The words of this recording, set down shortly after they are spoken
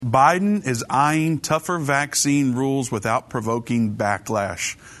Biden is eyeing tougher vaccine rules without provoking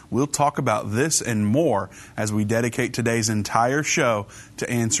backlash. We'll talk about this and more as we dedicate today's entire show to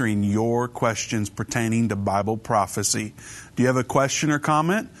answering your questions pertaining to Bible prophecy. Do you have a question or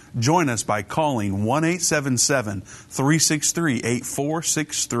comment? Join us by calling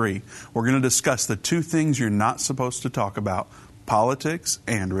 1-877-363-8463. We're going to discuss the two things you're not supposed to talk about: politics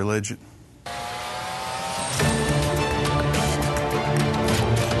and religion.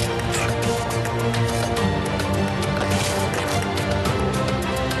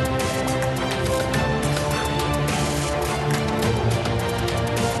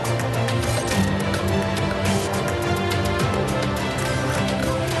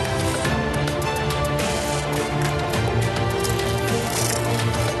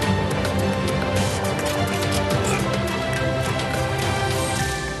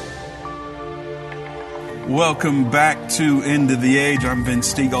 Welcome back to End of the Age. I'm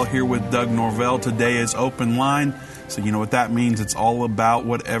Vince Stegall here with Doug Norvell. Today is Open Line, so you know what that means. It's all about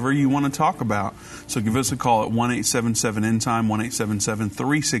whatever you want to talk about. So give us a call at 1-877-END-TIME,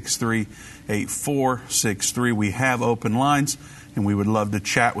 1-877-363-8463. We have open lines, and we would love to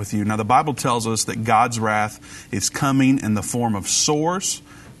chat with you. Now, the Bible tells us that God's wrath is coming in the form of sores,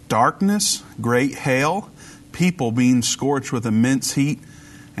 darkness, great hail, people being scorched with immense heat,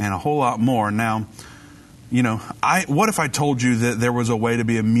 and a whole lot more. Now, you know, what if I told you that there was a way to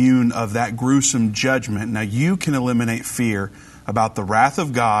be immune of that gruesome judgment? Now, you can eliminate fear about the wrath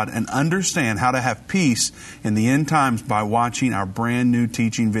of God and understand how to have peace in the end times by watching our brand new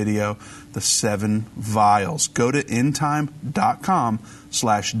teaching video, The 7 Vials. Go to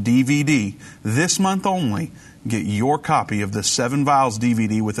endtime.com/DVD. This month only, get your copy of the 7 Vials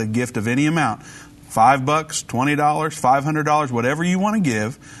DVD with a gift of any amount. $5, $20, $500, whatever you want to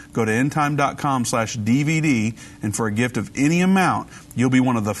give. Go to endtime.com/DVD, and for a gift of any amount, you'll be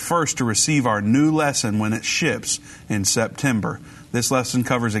one of the first to receive our new lesson when it ships in September. This lesson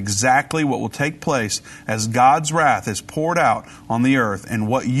covers exactly what will take place as God's wrath is poured out on the earth and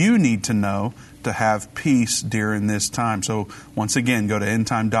what you need to know to have peace during this time. So once again, go to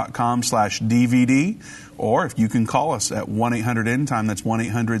endtime.com/DVD, or if you can call us at 1-800-END-TIME, that's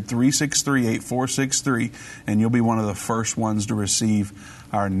 1-800-363-8463, and you'll be one of the first ones to receive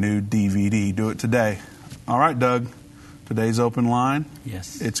our new DVD. Do it today. All right, Doug, today's open line.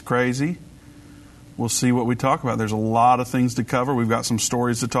 Yes. It's crazy. We'll see what we talk about. There's a lot of things to cover. We've got some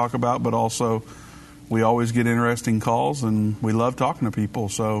stories to talk about, but also we always get interesting calls, and we love talking to people.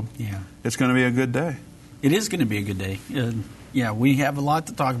 So yeah, it's going to be a good day. It is going to be a good day. Yeah, we have a lot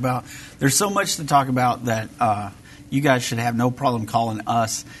to talk about. There's so much to talk about that you guys should have no problem calling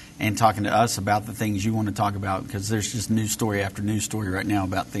us and talking to us about the things you want to talk about, because there's just news story after news story right now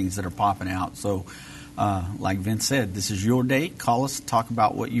about things that are popping out. So like Vince said, this is your day. Call us, talk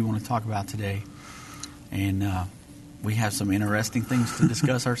about what you want to talk about today. And we have some interesting things to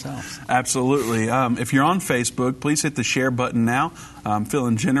discuss ourselves. Absolutely. If you're on Facebook, please hit the share button now. I'm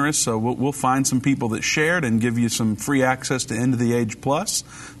feeling generous, so we'll find some people that shared and give you some free access to End of the Age Plus.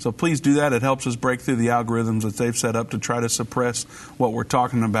 So please do that. It helps us break through the algorithms that they've set up to try to suppress what we're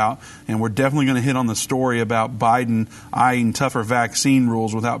talking about. And we're definitely going to hit on the story about Biden eyeing tougher vaccine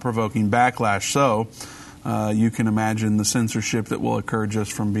rules without provoking backlash. So you can imagine the censorship that will occur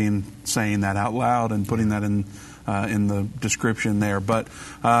just from saying that out loud and putting that in the description there. But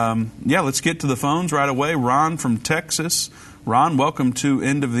let's get to the phones right away. Ron from Texas. Ron, welcome to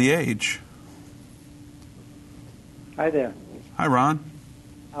End of the Age. Hi there. Hi, Ron.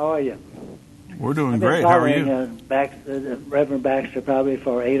 How are you? We're doing great. How are you? Reverend Baxter probably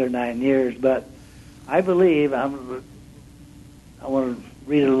for 8 or 9 years, but I believe, I want to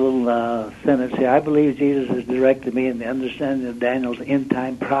read a little sentence here. I believe Jesus has directed me in the understanding of Daniel's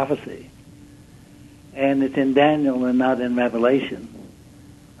end-time prophecy. And it's in Daniel and not in Revelation.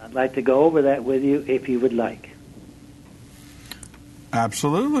 I'd like to go over that with you if you would like.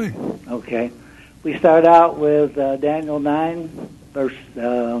 Absolutely. Okay. We start out with Daniel 9, verse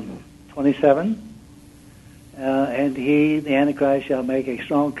 27. And he, the Antichrist, shall make a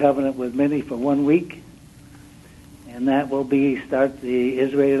strong covenant with many for 1 week. And that will start the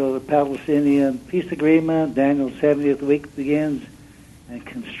Israel-Palestinian peace agreement. Daniel's 70th week begins, and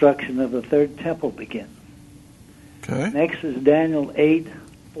construction of the third temple begins. Okay. Next is Daniel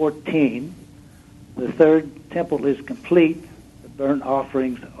 8:14. The third temple is complete. The burnt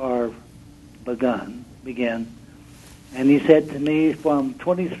offerings are begin. And he said to me, from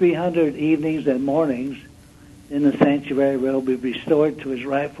 2,300 evenings and mornings, in the sanctuary will be restored to his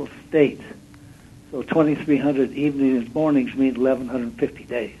rightful state. So 2,300 evenings and mornings means 1,150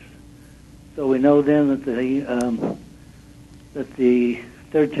 days. So we know then that the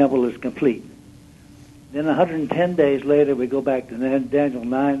third temple is complete. Then 110 days later, we go back to Daniel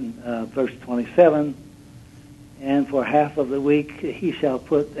 9, verse 27, and for half of the week he shall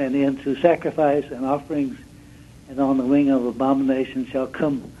put an end to sacrifice and offerings, and on the wing of abomination shall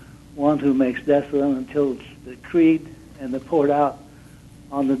come one who makes desolate until it's decreed and poured out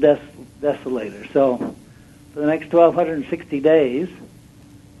on the desolator. So for the next 1,260 days,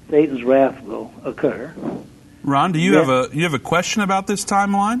 Satan's wrath will occur. Ron, do you have a question about this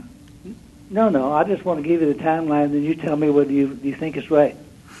timeline? No. I just want to give you the timeline, and you tell me whether you think it's right.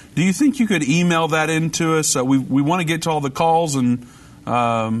 Do you think you could email that in to us? We want to get to all the calls, and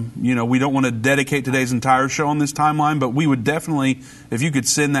we don't want to dedicate today's entire show on this timeline, but we would definitely, if you could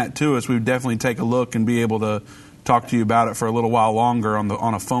send that to us, we would definitely take a look and be able to talk to you about it for a little while longer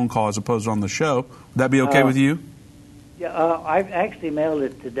on a phone call as opposed to on the show. Would that be okay with you? Yeah, I've actually mailed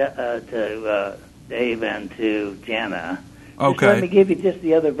it to Dave and to Jana. Okay. Just let me give you just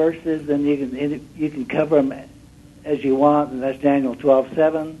the other verses, and you can cover them as you want, and that's Daniel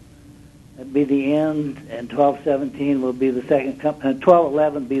 12:7. That'd be the end, and 12:17 will be the second coming, and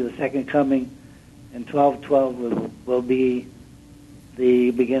 12:11 be the second coming, and 12:12 will be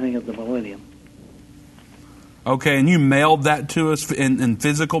the beginning of the millennium. Okay, and you mailed that to us in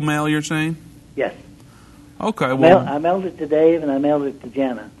physical mail, you're saying? Yes. Okay, well, I mailed it to Dave, and I mailed it to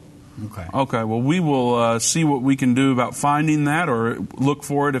Jana. Okay, well, we will see what we can do about finding that, or look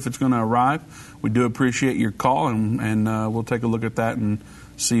for it if it's going to arrive. We do appreciate your call, and we'll take a look at that and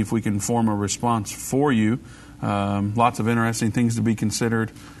see if we can form a response for you. Lots of interesting things to be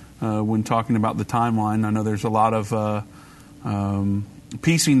considered when talking about the timeline. I know there's a lot of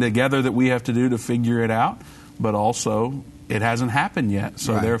piecing together that we have to do to figure it out, but also it hasn't happened yet.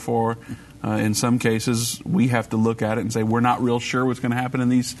 So therefore, in some cases, we have to look at it and say, we're not real sure what's going to happen in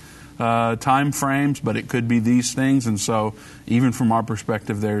these time frames, but it could be these things. And so even from our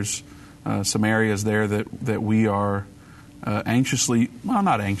perspective, there's some areas there that we are not anxiously,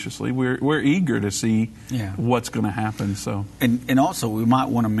 we're eager to see what's going to happen. So and also we might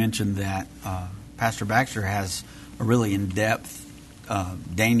want to mention that Pastor Baxter has a really in-depth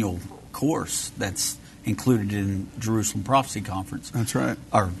Daniel course that's included in Jerusalem Prophecy Conference. That's right.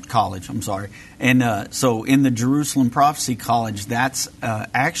 Or college, I'm sorry. And so in the Jerusalem Prophecy College, that's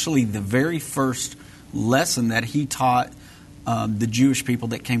actually the very first lesson that he taught the Jewish people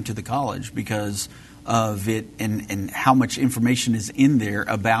that came to the college, because of it and how much information is in there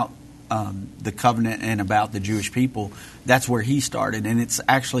about the covenant and about the Jewish people. That's where he started, and it's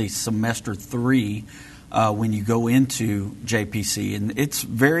actually semester 3 when you go into JPC, and it's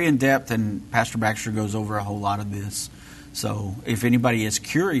very in-depth, and Pastor Baxter goes over a whole lot of this. So if anybody is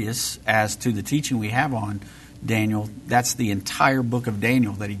curious as to the teaching we have on Daniel, that's the entire book of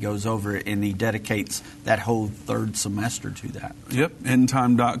Daniel that he goes over, and he dedicates that whole third semester to that. Yep,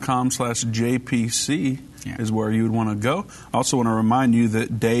 endtime.com/JPC is where you would want to go. I also want to remind you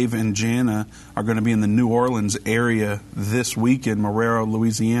that Dave and Jana are going to be in the New Orleans area this week in Marrero,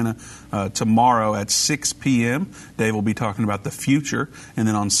 Louisiana, tomorrow at 6 p.m. Dave will be talking about the future, and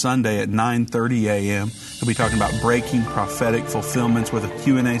then on Sunday at 9:30 a.m. he'll be talking about breaking prophetic fulfillments with a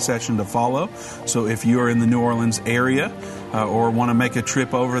Q&A session to follow. So if you are in the New Orleans area or want to make a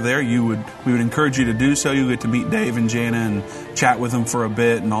trip over there, we would encourage you to do so. You'll get to meet Dave and Jana and chat with them for a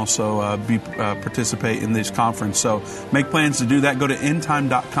bit, and also participate in this conference. So make plans to do that. Go to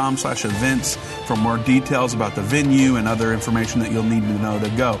endtime.com/events for more details about the venue and other information that you'll need to know to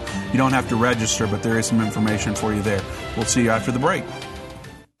go. You don't have to register, but there is some information for you there. We'll see you after the break.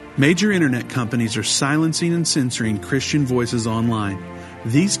 Major internet companies are silencing and censoring Christian voices online.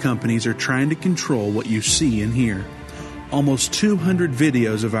 These companies are trying to control what you see and hear. Almost 200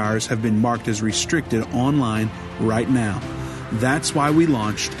 videos of ours have been marked as restricted online right now. That's why we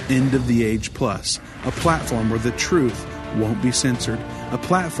launched End of the Age Plus, a platform where the truth won't be censored, a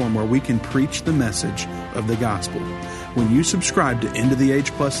platform where we can preach the message of the gospel. When you subscribe to End of the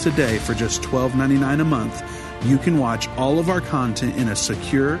Age Plus today for just $12.99 a month, you can watch all of our content in a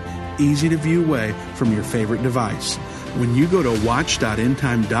secure, easy-to-view way from your favorite device. When you go to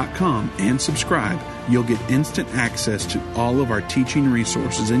watch.endtime.com and subscribe, you'll get instant access to all of our teaching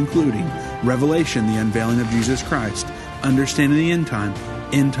resources, including Revelation, the Unveiling of Jesus Christ, Understanding the End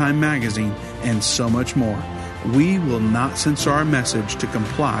Time Magazine, and so much more. We will not censor our message to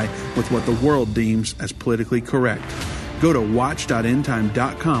comply with what the world deems as politically correct. Go to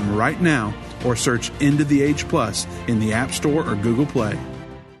watch.endtime.com right now, or search End of the Age Plus in the App Store or Google Play.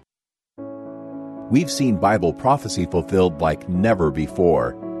 We've seen Bible prophecy fulfilled like never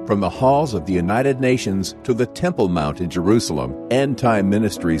before. From the halls of the United Nations to the Temple Mount in Jerusalem, End Time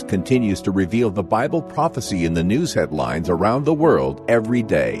Ministries continues to reveal the Bible prophecy in the news headlines around the world every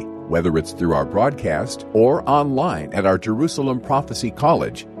day. Whether it's through our broadcast or online at our Jerusalem Prophecy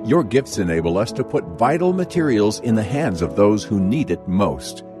College, your gifts enable us to put vital materials in the hands of those who need it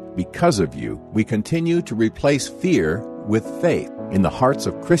most. Because of you, we continue to replace fear with faith in the hearts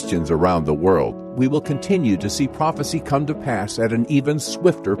of Christians around the world. We will continue to see prophecy come to pass at an even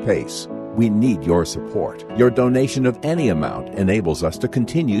swifter pace. We need your support. Your donation of any amount enables us to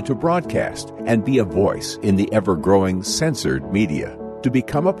continue to broadcast and be a voice in the ever-growing censored media. To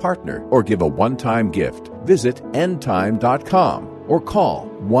become a partner or give a one-time gift, visit endtime.com or call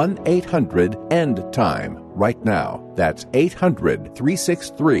 1-800-END-TIME right now. That's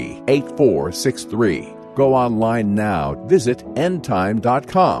 800-363-8463. Go online now. Visit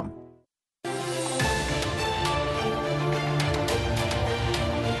endtime.com.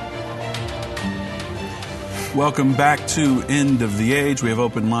 Welcome back to End of the Age. We have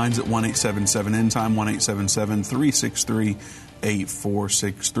open lines at 1-877-END-TIME,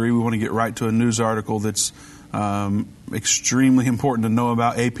 1-877-363-8463. We want to get right to a news article that's extremely important to know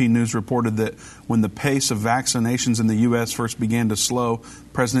about. AP News reported that when the pace of vaccinations in the U.S. first began to slow,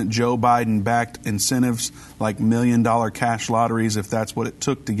 President Joe Biden backed incentives like million-dollar cash lotteries if that's what it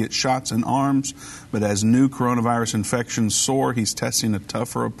took to get shots in arms. But as new coronavirus infections soar, he's testing a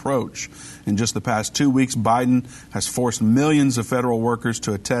tougher approach. In just the past 2 weeks, Biden has forced millions of federal workers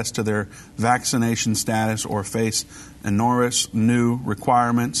to attest to their vaccination status or face enormous new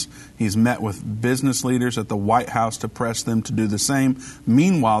requirements. He's met with business leaders at the White House to press them to do the same.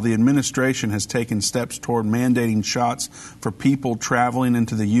 Meanwhile, the administration has taken steps toward mandating shots for people traveling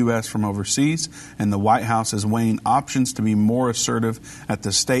into the U.S. from overseas, and the White House is weighing options to be more assertive at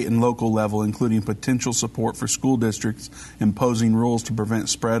the state and local level, including potential support for school districts imposing rules to prevent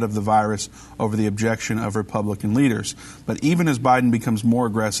spread of the virus over the objection of Republican leaders. But even as Biden becomes more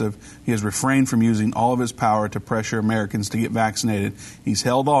aggressive, he has refrained from using all of his power to pressure Americans to get vaccinated. He's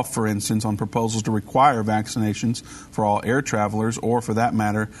held off, for instance, on proposals to require vaccinations for all air travelers or, for that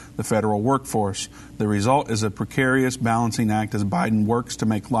matter, the federal workforce. The result is a precarious balancing act as Biden works to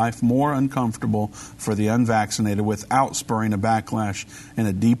make life more uncomfortable for the unvaccinated without spurring a backlash in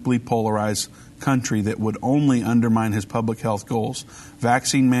a deeply polarized country that would only undermine his public health goals.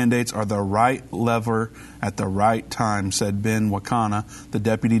 Vaccine mandates are the right lever at the right time, said Ben Wakana, the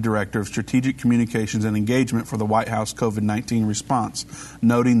Deputy Director of Strategic Communications and Engagement for the White House COVID-19 response,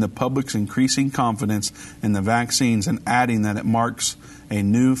 noting the public's increasing confidence in the vaccines and adding that it marks a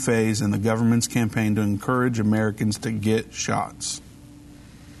new phase in the government's campaign to encourage Americans to get shots.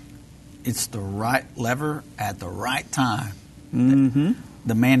 It's the right lever at the right time. Mm-hmm.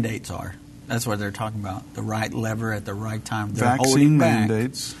 The mandates are. That's what they're talking about. The right lever at the right time. They're vaccine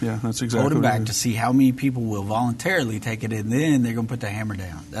mandates. Yeah, that's exactly holding what back it is. to see how many people will voluntarily take it, and then they're going to put the hammer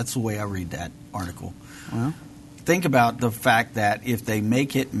down. That's the way I read that article. Well, think about the fact that if they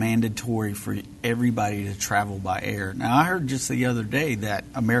make it mandatory for everybody to travel by air. Now, I heard just the other day that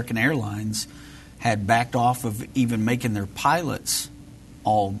American Airlines had backed off of even making their pilots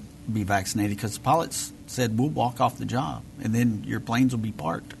all be vaccinated because the pilots said, we'll walk off the job, and then your planes will be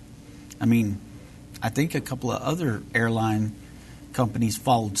parked. I mean, I think a couple of other airline companies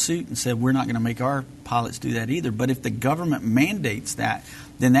followed suit and said, we're not going to make our pilots do that either. But if the government mandates that,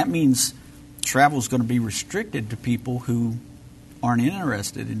 then that means travel is going to be restricted to people who aren't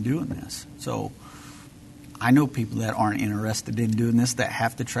interested in doing this. So I know people that aren't interested in doing this that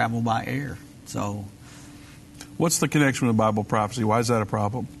have to travel by air. So what's the connection with Bible prophecy? Why is that a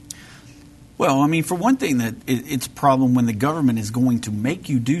problem? Well, I mean, for one thing, that it's a problem when the government is going to make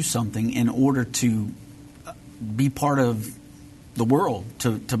you do something in order to be part of the world,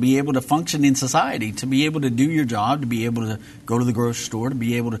 to be able to function in society, to be able to do your job, to be able to go to the grocery store, to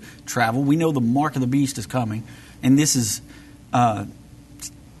be able to travel. We know the mark of the beast is coming, and this is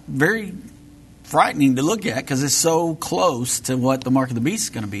very frightening to look at because it's so close to what the mark of the beast is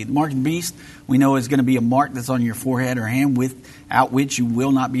going to be. The mark of the beast, we know, is going to be a mark that's on your forehead or hand without which you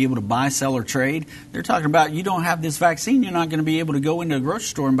will not be able to buy, sell, or trade. They're talking about you don't have this vaccine, you're not going to be able to go into a grocery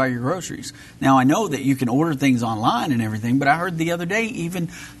store and buy your groceries. Now, I know that you can order things online and everything, but I heard the other day even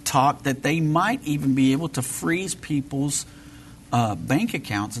talk that they might even be able to freeze people's bank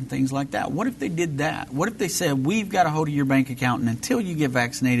accounts and things like that. What if they did that? What if they said, we've got a hold of your bank account, and until you get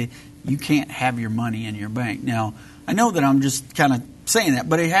vaccinated, you can't have your money in your bank? Now, I know that I'm just kind of saying that,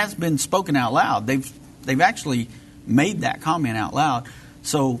 but it has been spoken out loud. They've actually made that comment out loud.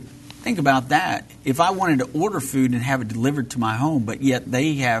 So think about that. If I wanted to order food and have it delivered to my home, but yet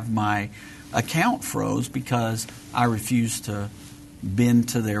they have my account froze because I refuse to bend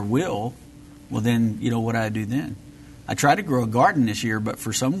to their will, well then, what do I do then? I tried to grow a garden this year, but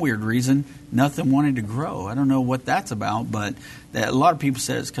for some weird reason, nothing wanted to grow. I don't know what that's about, but a lot of people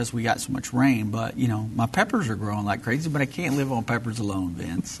say it's because we got so much rain. But, my peppers are growing like crazy, but I can't live on peppers alone,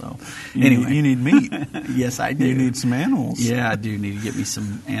 Vince. So, anyway. You need meat. Yes, I do. You need some animals. Yeah, I do need to get me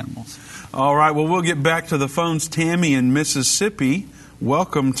some animals. All right, well, we'll get back to the phones. Tammy in Mississippi,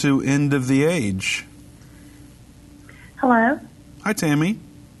 welcome to End of the Age. Hello. Hi, Tammy.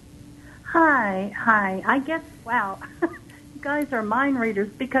 Hi. I guess, wow, you guys are mind readers,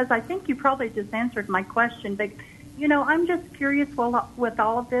 because I think you probably just answered my question. But, I'm just curious with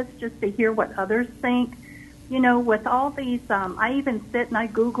all of this, just to hear what others think. With all these, I even sit and I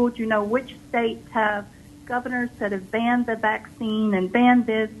Googled, which states have governors that have banned the vaccine and banned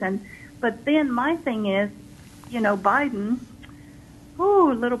this. But then my thing is, Biden,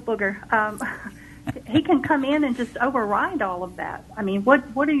 ooh, little booger, he can come in and just override all of that. I mean,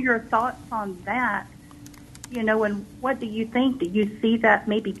 what are your thoughts on that? And what do you think? Do you see that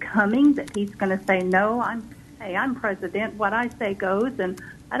maybe coming, that he's going to say, no, I'm president, what I say goes, and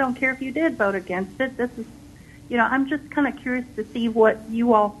I don't care if you did vote against it. This is, I'm just kind of curious to see what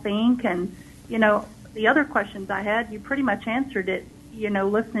you all think. And, the other questions I had, you pretty much answered it,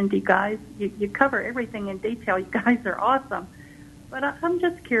 listening to you guys. You cover everything in detail. You guys are awesome. But I'm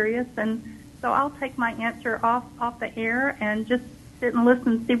just curious, and so I'll take my answer off the air and just sit and listen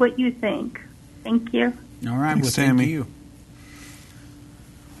and see what you think. Thank you. All right. Thanks, well, Tammy. Thank you.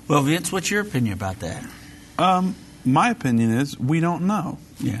 Well, Vince, what's your opinion about that? My opinion is we don't know.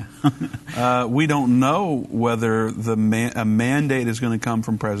 Yeah. We don't know whether a mandate is going to come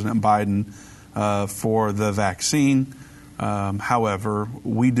from President Biden for the vaccine. However,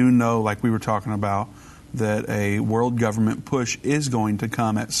 we do know, like we were talking about, that a world government push is going to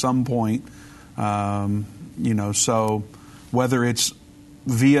come at some point. So whether it's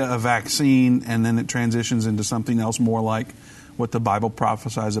via a vaccine and then it transitions into something else more like what the Bible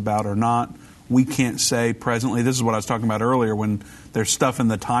prophesies about or not, we can't say presently. This is what I was talking about earlier, when there's stuff in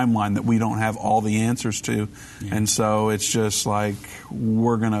the timeline that we don't have all the answers to. Yeah. And so it's just like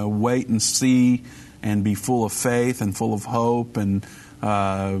we're going to wait and see and be full of faith and full of hope and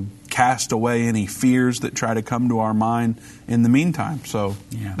cast away any fears that try to come to our mind in the meantime. So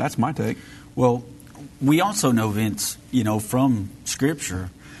That's my take. Well, we also know, Vince, from Scripture,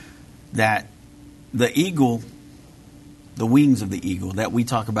 that the eagle, the wings of the eagle that we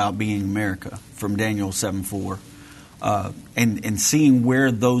talk about being America from Daniel 7:4, and seeing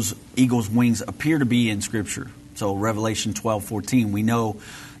where those eagle's wings appear to be in Scripture. So Revelation 12:14, we know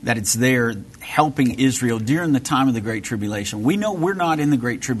that it's there helping Israel during the time of the Great Tribulation. We know we're not in the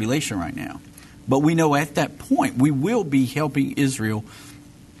Great Tribulation right now, but we know at that point we will be helping Israel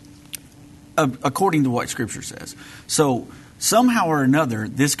according to what Scripture says. So somehow or another,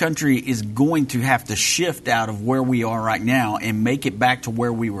 this country is going to have to shift out of where we are right now and make it back to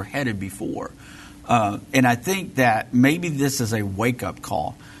where we were headed before. And I think that maybe this is a wake-up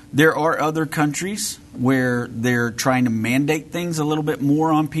call. There are other countries where they're trying to mandate things a little bit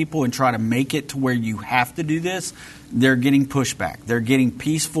more on people and try to make it to where you have to do this. They're getting pushback. They're getting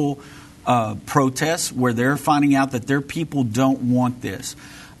peaceful protests where they're finding out that their people don't want this.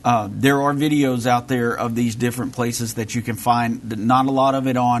 There are videos out there of these different places that you can find. Not a lot of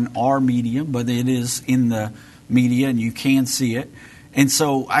it on our media, but it is in the media and you can see it. And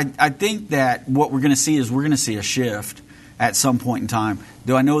so I think that what we're going to see is we're going to see a shift at some point in time.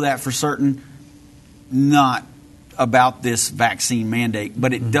 Do I know that for certain? Not about this vaccine mandate,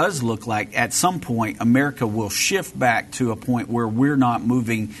 but it does look like at some point America will shift back to a point where we're not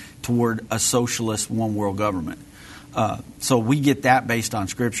moving toward a socialist one world government. So we get that based on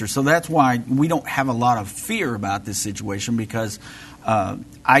Scripture. So that's why we don't have a lot of fear about this situation, because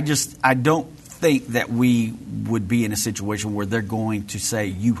I don't think that we would be in a situation where they're going to say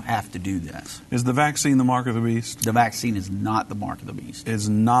you have to do this. Is the vaccine the mark of the beast? The vaccine is not the mark of the beast. Is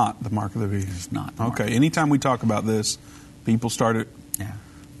not the mark of the beast. It's not. Okay. Anytime we talk about this, people started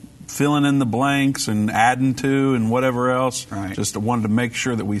filling in the blanks and adding to and whatever else. Right. Just wanted to make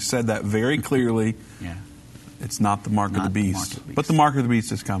sure that we said that very clearly. Yeah. It's not the mark of the beast. But the mark of the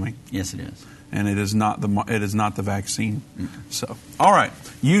beast is coming. Yes, it is. And it is not the vaccine. Mm-hmm. So, all right.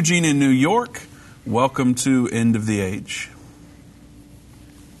 Eugene in New York, welcome to End of the Age.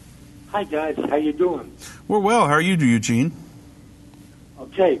 Hi, guys. How you doing? We're well. How are you, Eugene?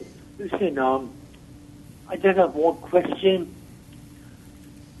 Okay. Listen, I just have one question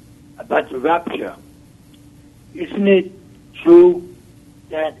about the rapture. Isn't it true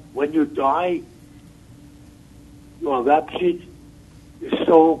that when you die, you are raptured, your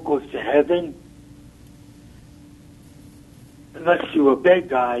soul goes to heaven? unless you're a bad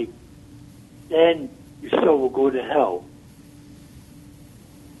guy, then your soul will go to hell.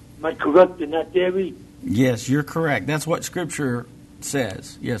 Am I correct in that theory? Yes, you're correct. That's what Scripture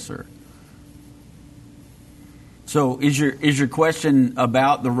says. Yes, sir. So is your question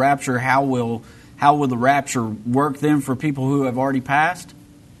about the rapture, how will the rapture work then for people who have already passed?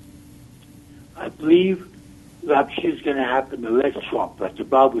 I believe the rapture is going to happen the last trump, like the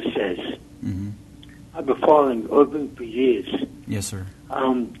Bible says. Mm-hmm. I've been following Irving for years. Yes, sir.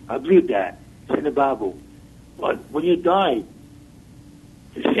 I believe that. It's in the Bible. But when you die,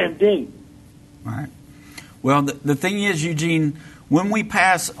 it's the same thing. All right. Well, the thing is, Eugene, when we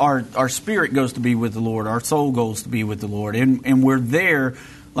pass, our spirit goes to be with the Lord. Our soul goes to be with the Lord. And we're there,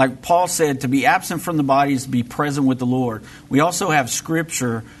 like Paul said, to be absent from the body is to be present with the Lord. We also have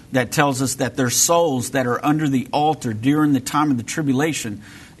Scripture that tells us that there's souls that are under the altar during the time of the tribulation.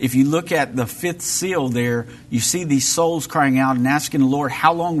 If you look at the fifth seal there, you see these souls crying out and asking the Lord,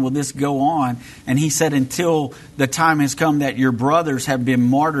 how long will this go on? And he said, until the time has come that your brothers have been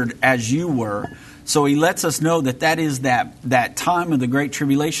martyred as you were. So he lets us know that is that time of the Great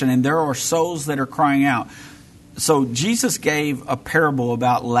Tribulation, and there are souls that are crying out. So Jesus gave a parable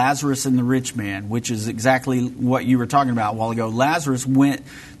about Lazarus and the rich man, which is exactly what you were talking about a while ago. Lazarus went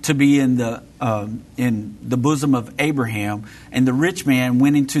to be in the bosom of Abraham, and the rich man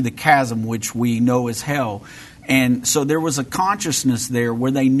went into the chasm, which we know as hell. And so there was a consciousness there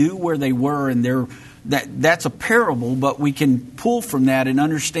where they knew where they were, and that's a parable, but we can pull from that and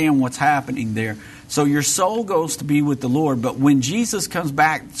understand what's happening there. So your soul goes to be with the Lord, but when Jesus comes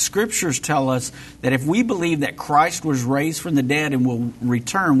back, Scriptures tell us that if we believe that Christ was raised from the dead and will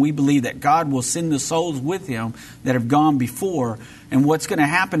return, we believe that God will send the souls with Him that have gone before. And what's going to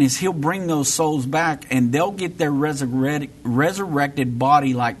happen is He'll bring those souls back, and they'll get their resurrected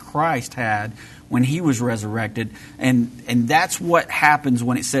body like Christ had when He was resurrected. And that's what happens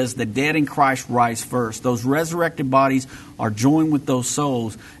when it says the dead in Christ rise first. Those resurrected bodies are joined with those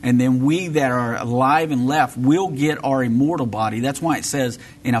souls, and then we that are alive and left will get our immortal body. That's why it says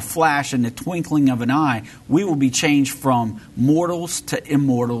in a flash, in the twinkling of an eye, we will be changed from mortals to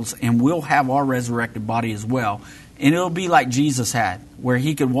immortals, and we'll have our resurrected body as well. And it'll be like Jesus had, where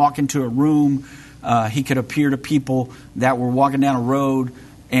He could walk into a room, He could appear to people that were walking down a road,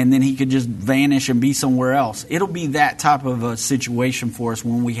 and then He could just vanish and be somewhere else. It'll be that type of a situation for us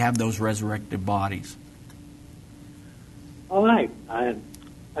when we have those resurrected bodies. All right. I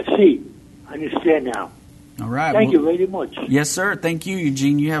see. I understand now. All right. Thank you very much. Yes, sir. Thank you,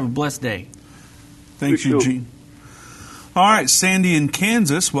 Eugene. You have a blessed day. Thanks, You too. Eugene. All right, Sandy in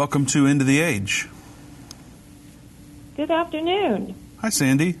Kansas, welcome to End of the Age. Good afternoon. Hi,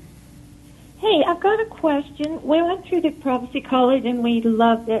 Sandy. Hey, I've got a question. We went through the Prophecy College and we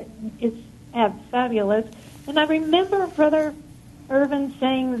loved it. It's fabulous. And I remember Brother Irvin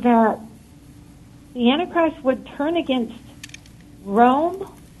saying that the Antichrist would turn against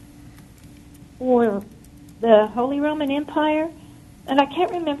Rome or the Holy Roman Empire. And I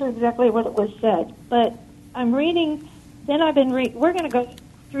can't remember exactly what it was said. But I'm reading, then I've been reading. We're going to go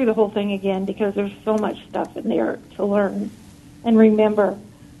through the whole thing again because there's so much stuff in there to learn and remember.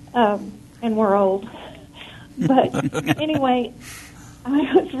 And we're old. But anyway,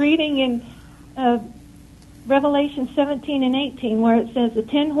 I was reading in Revelation 17 and 18 where it says, the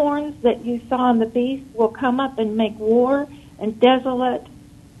 10 horns that you saw in the beast will come up and make war and desolate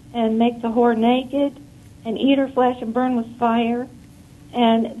and make the whore naked and eat her flesh and burn with fire.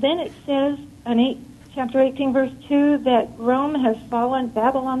 And then it says in chapter 18, verse 2, that Rome has fallen,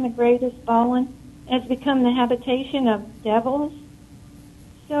 Babylon the Great has fallen, and has become the habitation of devils.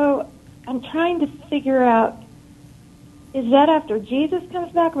 So I'm trying to figure out, is that after Jesus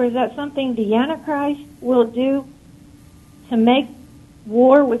comes back, or is that something the Antichrist will do to make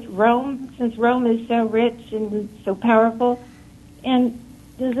war with Rome, since Rome is so rich and so powerful? And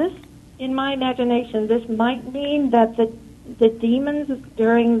does this, in my imagination, this might mean that the demons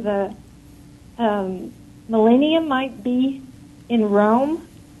during the millennium might be in Rome?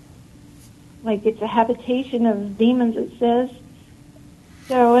 Like it's a habitation of demons, it says.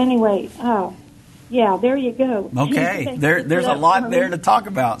 So anyway, yeah, there you go. Okay, there's a lot there to talk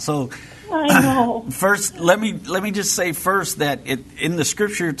about. So I know. First, let me just say first that in the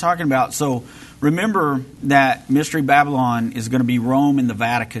scripture you're talking about. So remember that Mystery Babylon is going to be Rome and the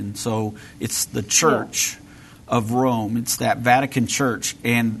Vatican. So it's the church of Rome. It's that Vatican church,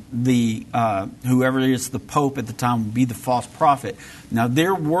 and the whoever is the Pope at the time will be the false prophet. Now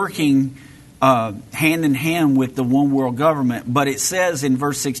they're working hand in hand with the one world government, but it says in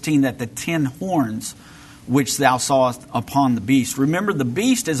verse 16 that the 10 horns which thou sawest upon the beast. Remember, the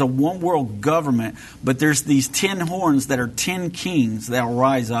beast is a one-world government, but there's these 10 horns that are 10 kings that will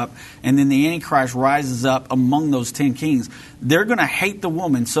rise up, and then the Antichrist rises up among those 10 kings. They're going to hate the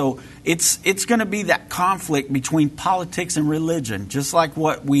woman. So it's going to be that conflict between politics and religion, just like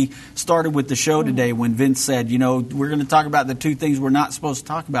what we started with the show today when Vince said, we're going to talk about the two things we're not supposed to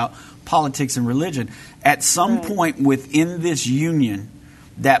talk about, politics and religion. At some point within this union,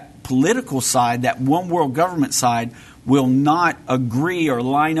 that political side, that one world government side, will not agree or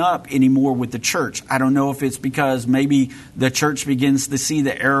line up anymore with the church. I don't know if it's because maybe the church begins to see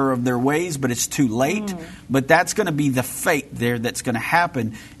the error of their ways, but it's too late. But that's going to be the fate there that's going to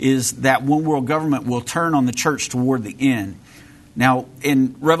happen, is that one world government will turn on the church toward the end. Now,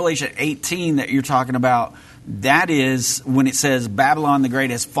 in Revelation 18 that you're talking about, that is when it says Babylon the Great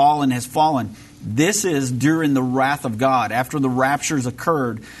has fallen, has fallen. This is during the wrath of God, after the raptures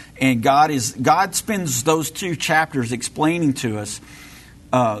occurred, and God spends those 2 chapters explaining to us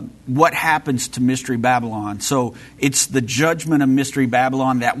what happens to Mystery Babylon. So it's the judgment of Mystery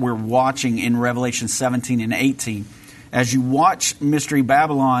Babylon that we're watching in Revelation 17 and 18. As you watch Mystery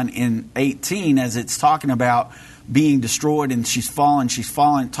Babylon in 18, as it's talking about being destroyed and she's fallen,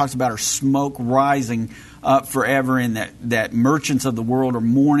 it talks about her smoke rising up forever, and that merchants of the world are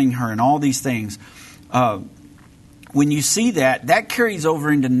mourning her and all these things. When you see that carries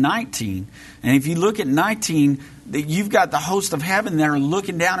over into 19. And if you look at 19, you've got the host of heaven there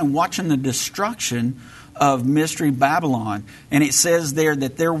looking down and watching the destruction of Mystery Babylon. And it says there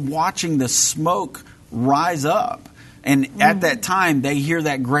that they're watching the smoke rise up. And at that time, they hear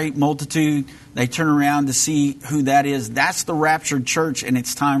that great multitude. They turn around to see who that is. That's the raptured church, and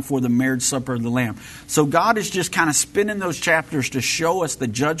it's time for the marriage supper of the Lamb. So God is just kind of spinning those chapters to show us the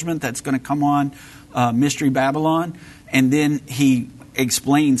judgment that's going to come on Mystery Babylon. And then he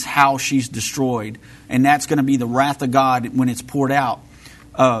explains how she's destroyed. And that's going to be the wrath of God when it's poured out.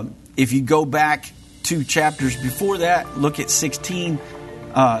 If you go back 2 chapters before that, look at 16.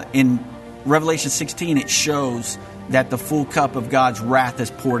 In Revelation 16, it shows that the full cup of God's wrath is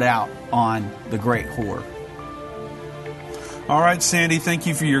poured out on the great whore. All right, Sandy, thank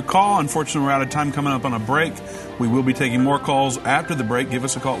you for your call. Unfortunately, we're out of time, coming up on a break. We will be taking more calls after the break. Give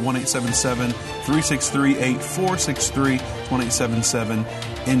us a call at 1-877-363-8463. It's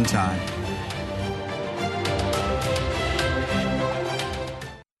 1-877-IN-TIME.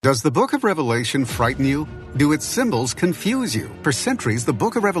 Does the book of Revelation frighten you? Do its symbols confuse you? For centuries, the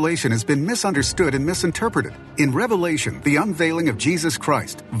book of Revelation has been misunderstood and misinterpreted. In Revelation, the unveiling of Jesus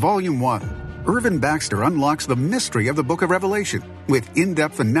Christ, Volume 1, Irvin Baxter unlocks the mystery of the book of Revelation with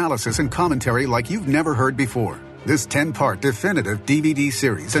in-depth analysis and commentary like you've never heard before. This 10-part definitive DVD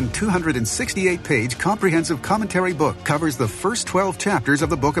series and 268-page comprehensive commentary book covers the first 12 chapters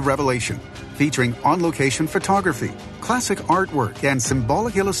of the book of Revelation, featuring on-location photography, classic artwork, and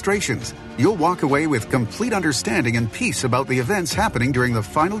symbolic illustrations. You'll walk away with complete understanding and peace about the events happening during the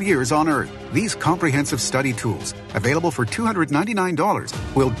final years on Earth. These comprehensive study tools, available for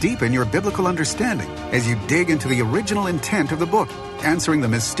 $299, will deepen your biblical understanding as you dig into the original intent of the book, answering the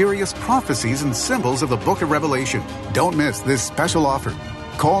mysterious prophecies and symbols of the book of Revelation. Don't miss this special offer.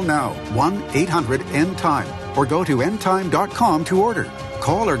 Call now, 1-800-END-TIME, or go to endtime.com to order.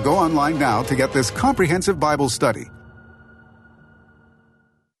 Call or go online now to get this comprehensive Bible study.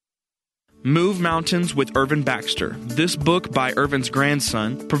 Move Mountains with Irvin Baxter. This book by Irvin's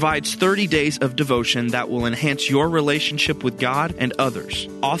grandson provides 30 days of devotion that will enhance your relationship with God and others.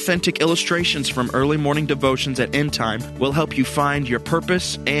 Authentic illustrations from early morning devotions at End Time will help you find your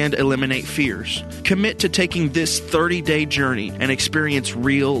purpose and eliminate fears. Commit to taking this 30-day journey and experience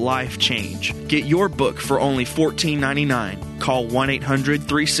real life change. Get your book for only $14.99. Call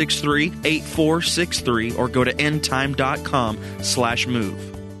 1-800-363-8463 or go to endtime.com/move.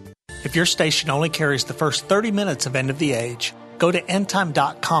 If your station only carries the first 30 minutes of End of the Age, go to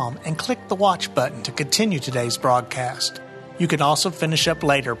endtime.com and click the watch button to continue today's broadcast. You can also finish up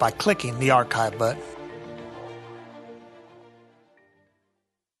later by clicking the archive button.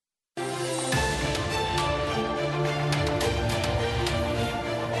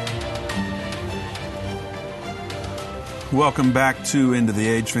 Welcome back to End of the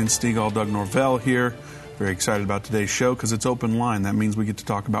Age. Vince Stegall, Doug Norvell here. Very excited about today's show because it's open line. That means we get to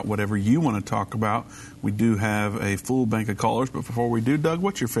talk about whatever you want to talk about. We do have a full bank of callers, but before we do, Doug,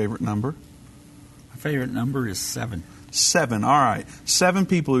 what's your favorite number? My favorite number is 7. 7. All right. 7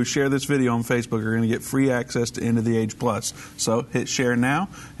 people who share this video on Facebook are going to get free access to End of the Age Plus. So hit share now,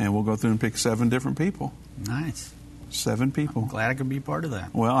 and we'll go through and pick 7 different people. Nice. 7 people. Glad I could be part of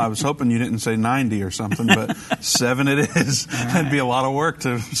that. Well, I was hoping you didn't say 90 or something, but 7 it is. Right. That'd be a lot of work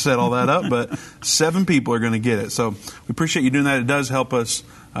to set all that up, but 7 people are going to get it. So we appreciate you doing that. It does help us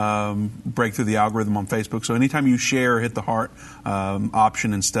break through the algorithm on Facebook. So anytime you share or hit the heart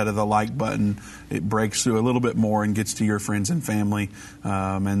option instead of the like button, it breaks through a little bit more and gets to your friends and family.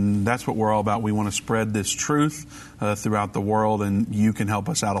 And that's what we're all about. We want to spread this truth throughout the world, and you can help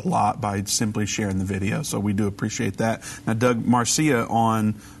us out a lot by simply sharing the video. So we do appreciate that. Now, Doug, Marcia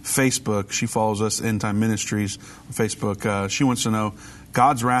on Facebook, she follows us, End Time Ministries on Facebook. She wants to know,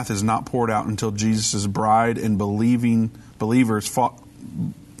 God's wrath is not poured out until Jesus' bride and believing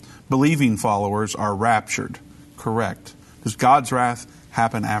followers are raptured. Correct. Does God's wrath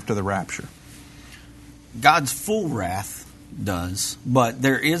happen after the rapture? God's full wrath does, but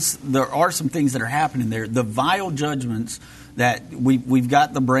there are some things that are happening there. The vial judgments that we've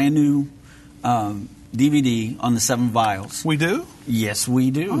got the brand new DVD on the 7 vials. We do? Yes,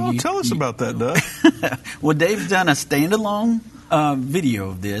 we do. Oh, tell us about that, Doug. Well, Dave's done a standalone video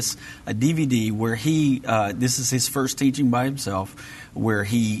of this, a DVD where this is his first teaching by himself, where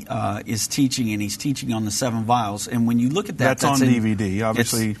he is teaching, and he's teaching on the 7 vials. And when you look at that, that's on DVD,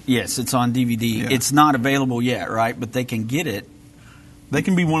 obviously. Yes, it's on DVD. Yeah. It's not available yet, right? But they can get it. They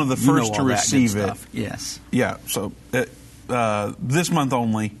can be one of the first to receive it. Yes. Yeah. So this month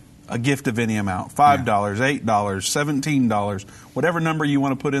only, a gift of any amount, $5, $8, $17, whatever number you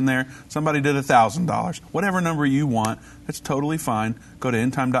want to put in there. Somebody did $1,000. Whatever number you want, that's totally fine. Go to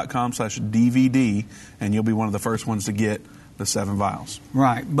endtime.com/DVD, and you'll be one of the first ones to get the 7 vials.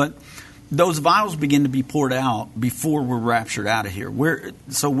 Right, but those vials begin to be poured out before we're raptured out of here.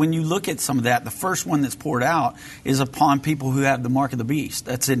 So when you look at some of that, the first one that's poured out is upon people who have the mark of the beast.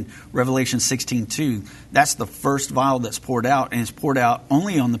 That's in Revelation 16:2. That's the first vial that's poured out, and it's poured out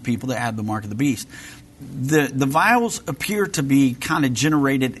only on the people that have the mark of the beast. The vials appear to be kind of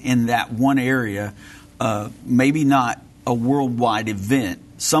generated in that one area, maybe not a worldwide event.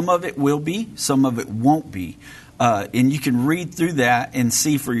 Some of it will be, some of it won't be. And you can read through that and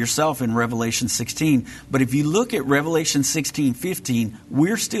see for yourself in Revelation 16. But if you look at Revelation 16:15,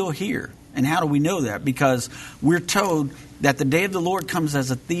 we're still here. And how do we know that? Because we're told that the day of the Lord comes as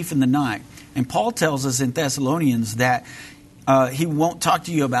a thief in the night. And Paul tells us in Thessalonians that he won't talk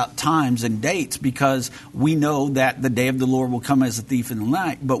to you about times and dates, because we know that the day of the Lord will come as a thief in the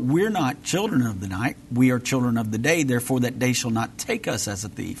night. But we're not children of the night. We are children of the day. Therefore, that day shall not take us as a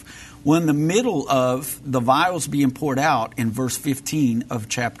thief. Well, in the middle of the vials being poured out in verse 15 of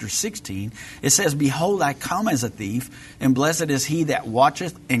chapter 16, it says, Behold, I come as a thief, and blessed is he that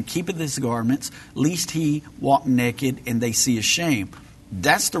watcheth and keepeth his garments, lest he walk naked and they see his shame.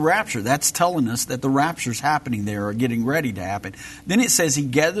 That's the rapture. That's telling us that the rapture's happening there, or getting ready to happen. Then it says he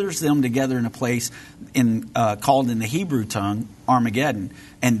gathers them together in a place called in the Hebrew tongue Armageddon.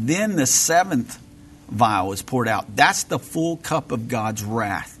 And then the 7th vial is poured out. That's the full cup of God's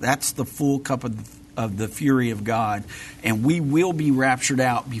wrath. That's the full cup of the fury of God. And we will be raptured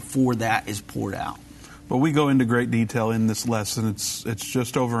out before that is poured out. But we go into great detail in this lesson. It's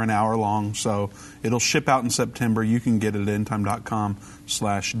just over an hour long, so it'll ship out in September. You can get it at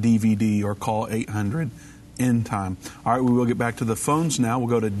endtime.com/DVD or call 800-END-TIME. All right, we will get back to the phones now. We'll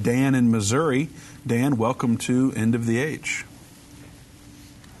go to Dan in Missouri. Dan, welcome to End of the Age.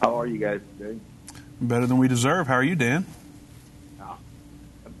 How are you guys today? Better than we deserve. How are you, Dan?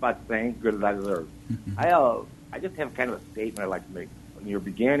 About the same, good as I deserve. I just have kind of a statement I'd like to make. In your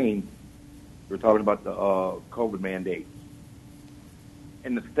beginning, we were talking about the COVID mandates.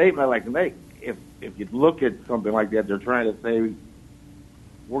 And the statement I'd like to make, if you look at something like that, they're trying to say,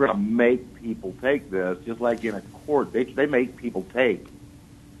 we're going to make people take this, just like in a court. They make people take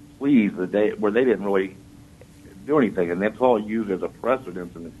pleas where they didn't really do anything, and that's all used as a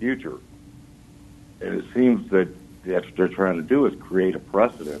precedent in the future. And it seems that that's what they're trying to do, is create a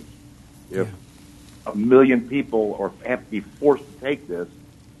precedent. If 1 million people have to be forced to take this,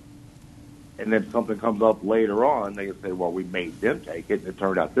 and then something comes up later on, they can say, well, we made them take it, and it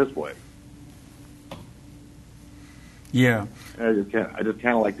turned out this way. Yeah. And I just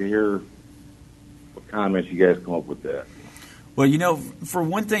kind of like to hear what comments you guys come up with that. Well, for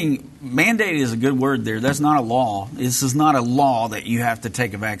one thing, mandate is a good word there. That's not a law. This is not a law that you have to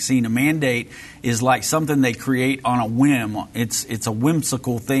take a vaccine. A mandate is like something they create on a whim. It's a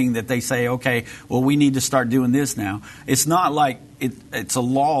whimsical thing that they say, okay, well, we need to start doing this now. It's not like it's a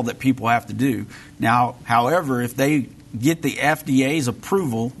law that people have to do. Now, however, if they get the FDA's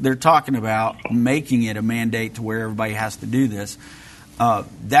approval, they're talking about making it a mandate to where everybody has to do this.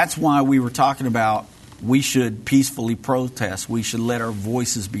 That's why we were talking about we should peacefully protest. We should let our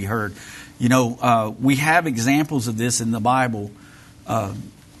voices be heard. You know, we have examples of this in the Bible.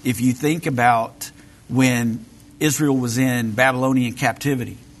 If you think about when Israel was in Babylonian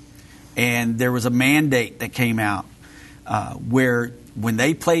captivity, and there was a mandate that came out where when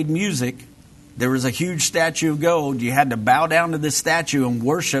they played music, there was a huge statue of gold. You had to bow down to this statue and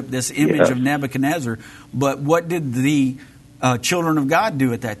worship this image of Nebuchadnezzar. But what did the children of God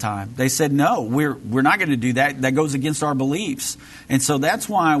do at that time? They said, no, we're not going to do that. That goes against our beliefs. And so that's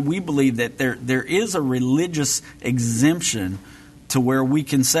why we believe that there is a religious exemption to where we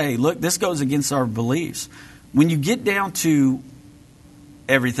can say, look, this goes against our beliefs. When you get down to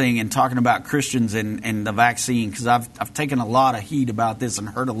everything and talking about Christians and the vaccine, because I've taken a lot of heat about this and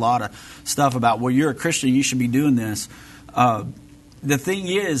heard a lot of stuff about, well, you're a Christian, you should be doing this. The thing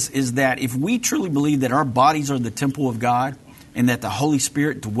is that if we truly believe that our bodies are the temple of God and that the Holy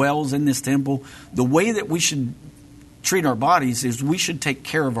Spirit dwells in this temple, the way that we should treat our bodies is we should take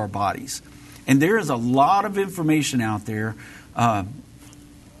care of our bodies. And there is a lot of information out there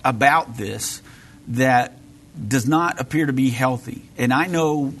about this that does not appear to be healthy. And I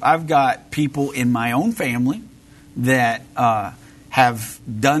know I've got people in my own family that have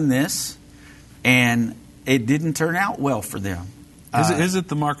done this, and it didn't turn out well for them. Is it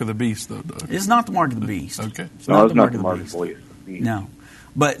the mark of the beast, though, Doug? It's not the mark of the beast. Okay. It's not the mark of the beast. No.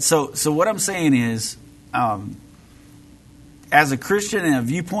 But so what I'm saying is, as a Christian and a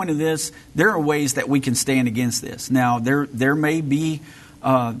viewpoint of this, there are ways that we can stand against this. Now, there may be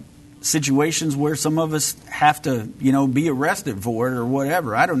situations where some of us have to, be arrested for it or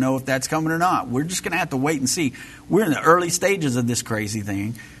whatever. I don't know if that's coming or not. We're just going to have to wait and see. We're in the early stages of this crazy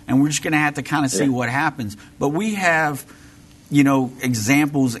thing, and we're just going to have to kind of see what happens. But we have,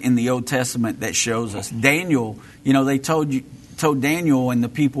 examples in the Old Testament that shows us. Daniel, they told Daniel and the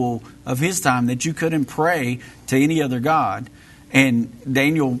people of his time that you couldn't pray to any other god. And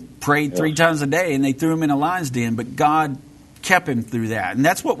Daniel prayed 3 times a day, and they threw him in a lion's den. But God kept him through that. And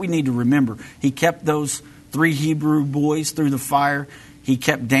that's what we need to remember. He kept those 3 Hebrew boys through the fire. He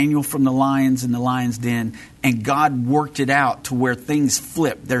kept Daniel from the lions in the lion's den. And God worked it out to where things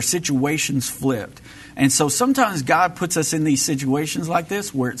flipped. Their situations flipped. And so sometimes God puts us in these situations like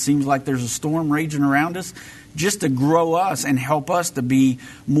this where it seems like there's a storm raging around us just to grow us and help us to be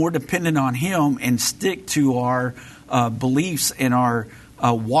more dependent on Him and stick to our beliefs and our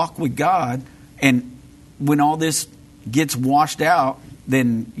walk with God. And when all this gets washed out,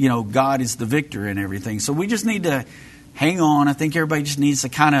 then, God is the victor in everything. So we just need to hang on. I think everybody just needs to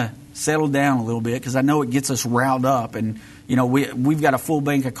kind of settle down a little bit, because I know it gets us riled up. And, we've got a full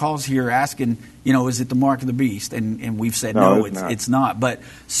bank of calls here asking, is it the mark of the beast? And we've said, no, it's not. But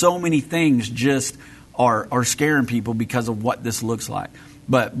so many things just are scaring people because of what this looks like.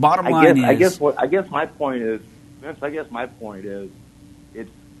 But bottom line is... I guess my point is, Vince,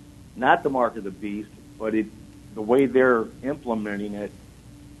 it's not the mark of the beast, but the way they're implementing it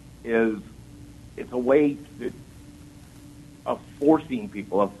is it's a way of forcing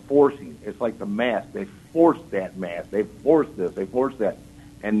people, It's like the mask. They force that mask. They force this. They force that.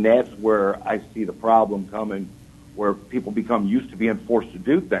 And that's where I see the problem coming, where people become used to being forced to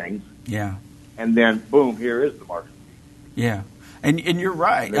do things. Yeah. And then, boom, here is the mark of the beast. Yeah. And you're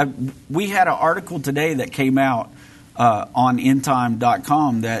right. We had an article today that came out on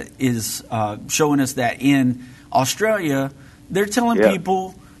endtime.com that is showing us that in Australia, they're telling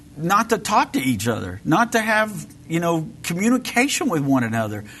people not to talk to each other, not to have, communication with one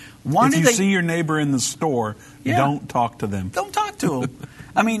another. If you see your neighbor in the store, don't talk to them. Don't talk to them.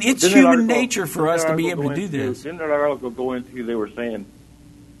 I mean, it's human nature for us to be able to do this. Didn't that article go into, they were saying,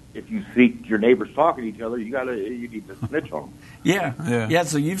 if you see your neighbors talking to each other, you need to snitch on them. Yeah.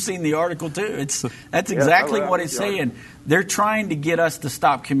 So you've seen the article too. That's exactly what it's saying. They're trying to get us to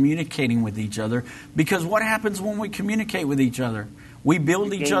stop communicating with each other, because what happens when we communicate with each other? We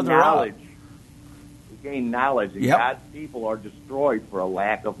build each other up. We gain knowledge, and God's people are destroyed for a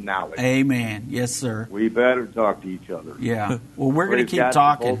lack of knowledge. Amen. Yes, sir. We better talk to each other. Yeah. Well, we're going to keep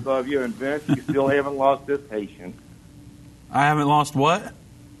talking. Both of you, and Vince, you still haven't lost this patience. I haven't lost what?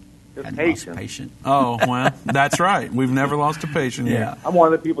 Patient. Oh, well, that's right. We've never lost a patient yet. I'm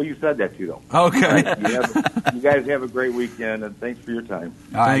one of the people you said that to, though. Okay. You guys have a great weekend, and thanks for your time.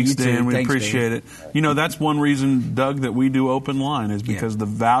 Thanks, Dan. We appreciate it. That's one reason, Doug, that we do Open Line is because the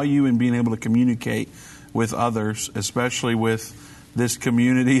value in being able to communicate with others, especially with this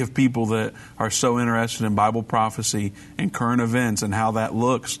community of people that are so interested in Bible prophecy and current events and how that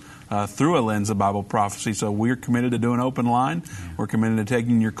looks through a lens of Bible prophecy. So we're committed to doing Open Line. We're committed to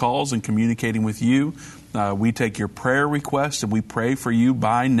taking your calls and communicating with you. We take your prayer requests and we pray for you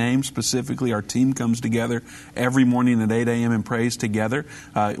by name specifically. Our team comes together every morning at 8 a.m. and prays together.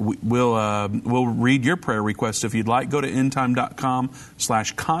 We'll read your prayer request if you'd like. Go to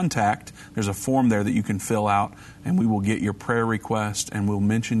endtime.com/contact. There's a form there that you can fill out, and we will get your prayer request and we'll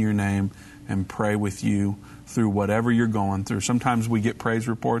mention your name and pray with you through whatever you're going through. Sometimes we get praise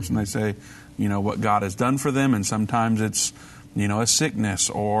reports and they say, what God has done for them, and sometimes it's a sickness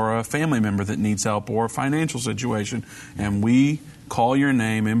or a family member that needs help or a financial situation. And we call your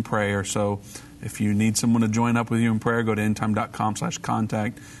name in prayer. So if you need someone to join up with you in prayer, go to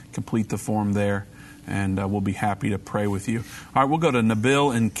endtime.com/contact, complete the form there, and we'll be happy to pray with you. All right, we'll go to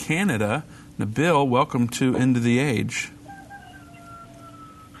Nabil in Canada. Nabil, welcome to End of the Age.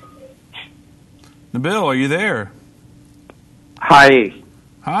 Nabil, are you there? Hi.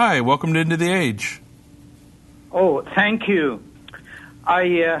 Hi, welcome to End of the Age. Oh, thank you.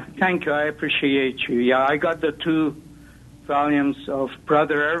 Thank you. I appreciate you. Yeah, I got the 2 volumes of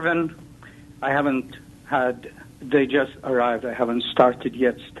Brother Irvin. They just arrived. I haven't started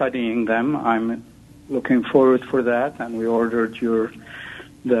yet studying them. I'm looking forward for that, and we ordered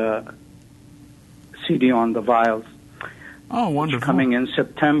the CD on the vials. Oh, wonderful. It's coming in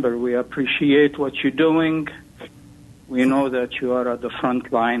September. We appreciate what you're doing. We know that you are at the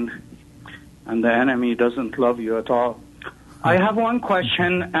front line, and the enemy doesn't love you at all. I have one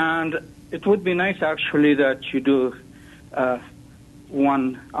question, and it would be nice actually that you do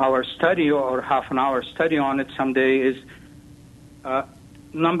 1 hour study or half an hour study on it someday. Is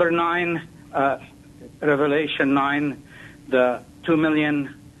number 9, Revelation 9, the 2 million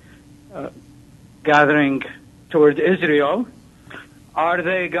gathering toward Israel. Are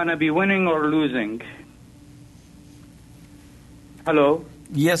they going to be winning or losing? Hello?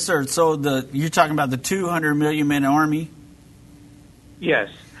 Yes, sir. So you're talking about the 200 million man army? Yes.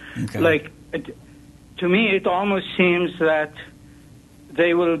 Okay. To me, it almost seems that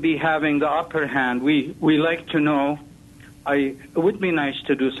they will be having the upper hand. We like to know. It would be nice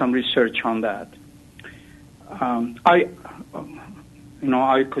to do some research on that. I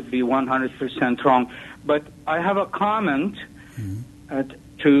could be 100% wrong, but I have a comment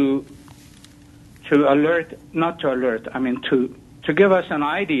to give us an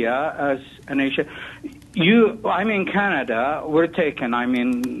idea as a nation. I'm in Canada. We're taken.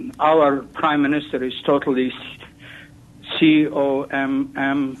 Our Prime Minister is totally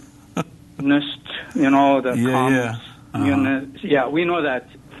COMM-nist, Yeah, we know that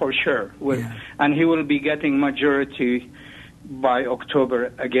for sure. And he will be getting majority by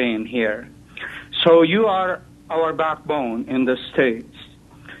October again here. So you are our backbone in the States.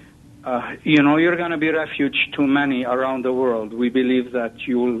 You're going to be refuge to many around the world. We believe that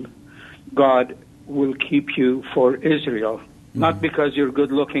God will keep you for Israel, not because you're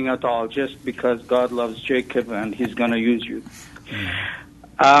good looking at all, just because God loves Jacob and he's going to use you.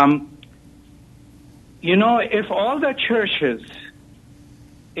 If all the churches,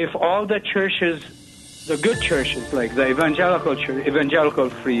 the good churches like the Evangelical Church, Evangelical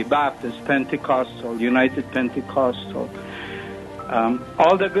Free, Baptist, Pentecostal, United Pentecostal,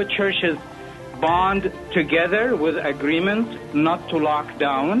 all the good churches bond together with agreement not to lock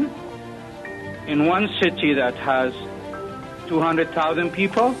down in one city that has 200,000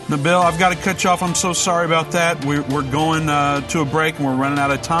 people. Nabil, I've got to cut you off. I'm so sorry about that. We're going to a break and we're running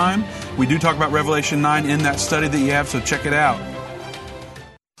out of time. We do talk about Revelation 9 in that study that you have, so check it out.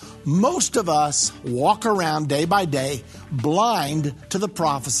 Most of us walk around day by day blind to the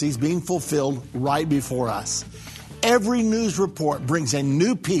prophecies being fulfilled right before us. Every news report brings a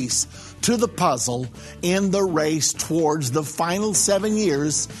new piece to the puzzle in the race towards the final 7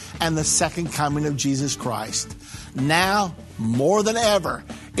 years and the second coming of Jesus Christ. Now, more than ever,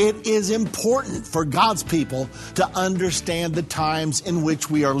 it is important for God's people to understand the times in which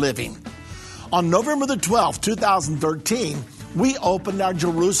we are living. On November the 12th, 2013, we opened our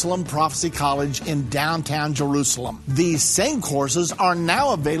Jerusalem Prophecy College in downtown Jerusalem. These same courses are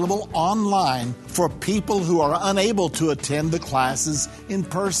now available online for people who are unable to attend the classes in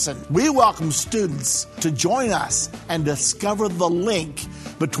person. We welcome students to join us and discover the link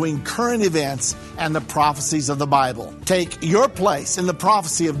between current events and the prophecies of the Bible. Take your place in the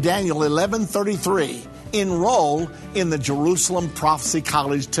prophecy of Daniel 11:33. Enroll in the Jerusalem Prophecy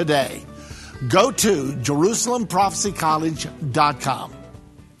College today. Go to JerusalemProphecyCollege.com.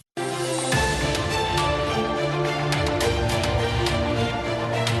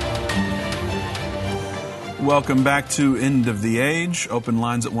 Welcome back to End of the Age. Open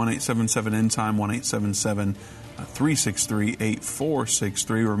lines at 1-877-END-TIME, 1-877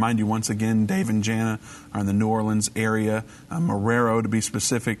 363-8463. Remind you once again, Dave and Jana are in the New Orleans area. Marrero, to be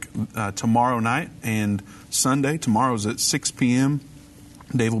specific, tomorrow night and Sunday. Tomorrow's at 6 p.m.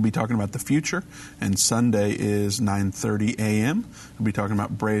 Dave will be talking about the future, and Sunday is 9:30 a.m. We'll be talking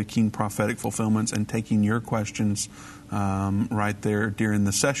about breaking prophetic fulfillments and taking your questions right there during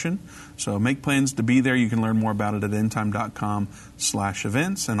the session. So make plans to be there. You can learn more about it at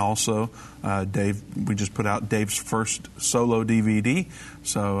endtime.com/events. And also, Dave, we just put out Dave's first solo DVD.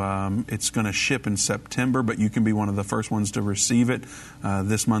 So it's going to ship in September, but you can be one of the first ones to receive it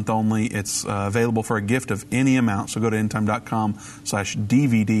this month only. It's available for a gift of any amount. So go to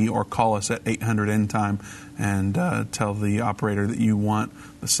endtime.com/DVD or call us at 800-ENDTIME and tell the operator that you want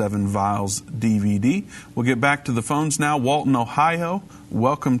the 7 Vials DVD. We'll get back to the phones now. Walton, Ohio,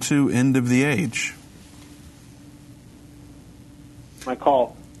 welcome to End of the Age. My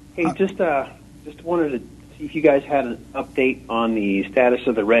call. Hey, just wanted to see if you guys had an update on the status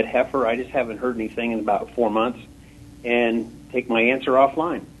of the red heifer. I just haven't heard anything in about 4 months, and take my answer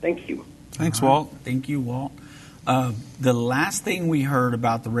offline. Thank you. Thanks, Walt. Thank you, Walt. The last thing we heard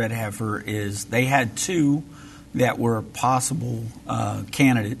about the red heifer is they had 2 that were possible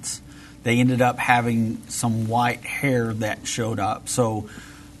candidates. They ended up having some white hair that showed up. So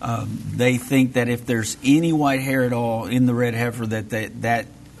they think that if there's any white hair at all in the red heifer, that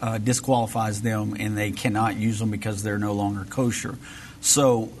disqualifies them and they cannot use them because they're no longer kosher.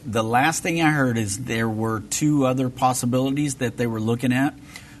 So the last thing I heard is there were 2 other possibilities that they were looking at.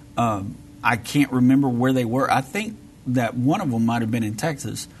 I can't remember where they were. I think that one of them might have been in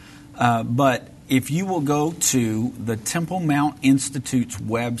Texas. But if you will go to the Temple Mount Institute's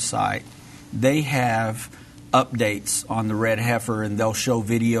website, they have updates on the red heifer, and they'll show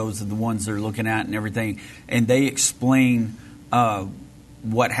videos of the ones they're looking at and everything. And they explain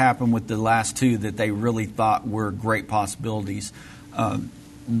what happened with the last 2 that they really thought were great possibilities.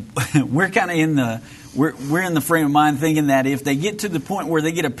 We're kind of in the frame of mind thinking that if they get to the point where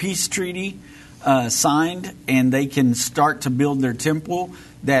they get a peace treaty signed and they can start to build their temple,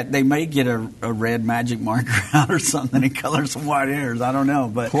 that they may get a red magic marker out or something and color some white hairs. I don't know,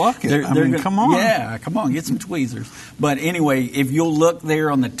 but pluck it. Come on. Yeah, come on, get some tweezers. But anyway, if you'll look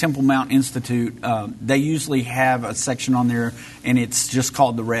there on the Temple Mount Institute, they usually have a section on there, and it's just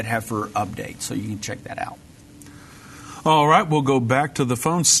called the Red Heifer Update, so you can check that out. All right, we'll go back to the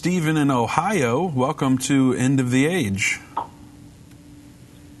phone. Stephen in Ohio, welcome to End of the Age.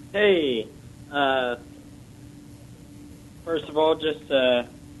 Hey, first of all, just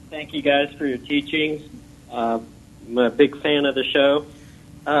thank you guys for your teachings. I'm a big fan of the show.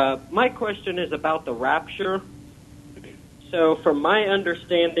 My question is about the rapture. So from my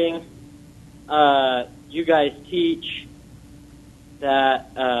understanding, you guys teach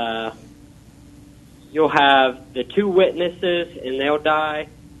that you'll have the 2 witnesses and they'll die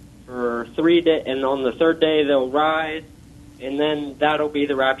for 3 days, and on the 3rd day they'll rise, and then that'll be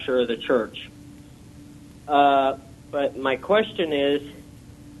the rapture of the church. But my question is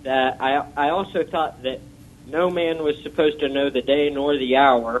that I also thought that no man was supposed to know the day nor the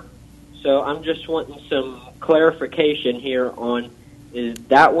hour, so I'm just wanting some clarification here on, is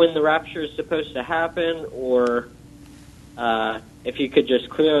that when the rapture is supposed to happen, or if you could just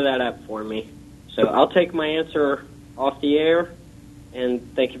clear that up for me. So I'll take my answer off the air,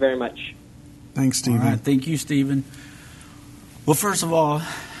 and thank you very much. Thanks, Stephen. All right, thank you, Stephen. Well, first of all,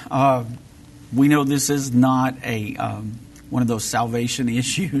 we know this is not a one of those salvation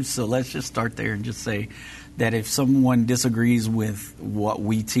issues, so let's just start there and just say that if someone disagrees with what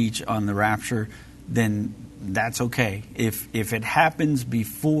we teach on the rapture, then that's okay. If it happens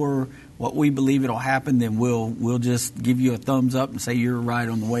before what we believe it'll happen, then we'll just give you a thumbs up and say you're right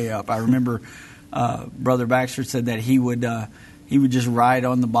on the way up. I remember Brother Baxter said that he would just ride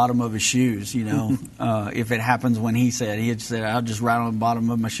on the bottom of his shoes, you know, if it happens when he said, I'll just ride on the bottom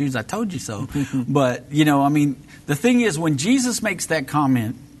of my shoes. I told you so. But, you know, I mean, the thing is, when Jesus makes that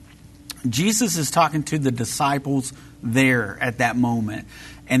comment, Jesus is talking to the disciples there at that moment.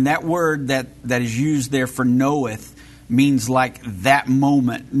 And that word that is used there for knoweth means like that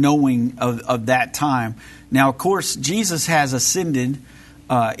moment, knowing of that time. Now, of course, Jesus has ascended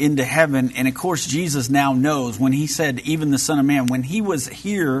into heaven, and of course Jesus now knows. When he said even the Son of Man, when he was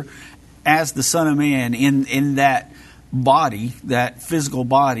here as the Son of Man in that body, that physical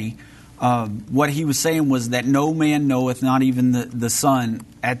body, what he was saying was that no man knoweth, not even the Son,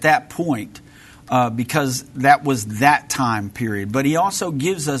 at that point, because that was that time period. But he also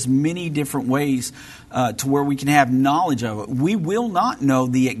gives us many different ways to where we can have knowledge of it. We will not know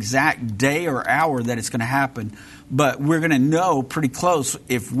the exact day or hour that it's going to happen, but we're going to know pretty close.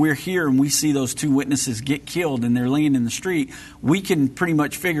 If we're here and we see those two witnesses get killed and they're laying in the street, we can pretty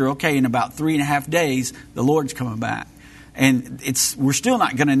much figure, okay, in about 3.5 days, the Lord's coming back. And we're still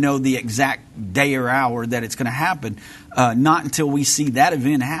not going to know the exact day or hour that it's going to happen, not until we see that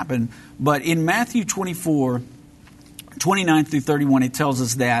event happen. But in Matthew 24, 29 through 31, it tells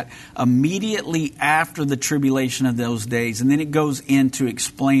us that immediately after the tribulation of those days, and then it goes into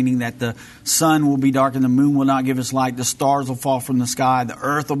explaining that the sun will be dark and the moon will not give its light, the stars will fall from the sky, the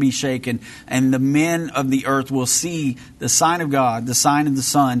earth will be shaken, and the men of the earth will see the sign of God, the sign of the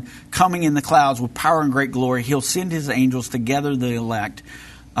Son, coming in the clouds with power and great glory. He'll send his angels to gather the elect.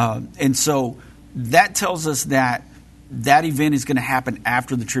 And so that tells us that event is going to happen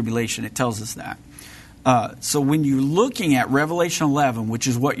after the tribulation. It tells us that. So when you're looking at Revelation 11, which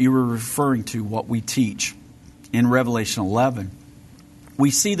is what you were referring to, what we teach in Revelation 11,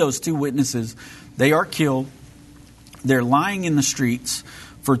 we see those two witnesses. They are killed. They're lying in the streets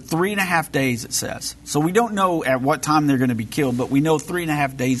for 3.5 days, it says. So we don't know at what time they're going to be killed, but we know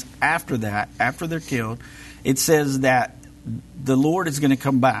 3.5 days after that, after they're killed, it says that the Lord is going to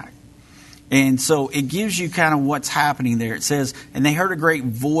come back. And so it gives you kind of what's happening there. It says, and they heard a great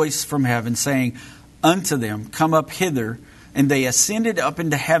voice from heaven saying unto them, come up hither. And they ascended up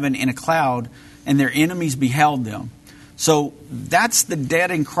into heaven in a cloud, and their enemies beheld them. So that's the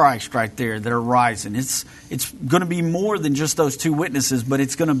dead in Christ right there that are rising. It's going to be more than just those two witnesses, but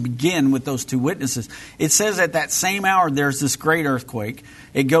it's going to begin with those two witnesses. It says at that same hour there's this great earthquake.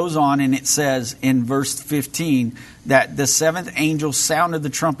 It goes on and it says in verse 15 that the seventh angel sounded the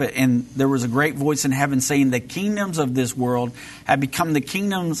trumpet, and there was a great voice in heaven saying, the kingdoms of this world have become the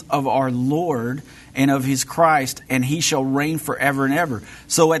kingdoms of our Lord and of his Christ, and he shall reign forever and ever.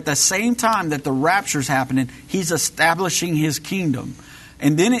 So at the same time that the rapture's happening, he's establishing his kingdom.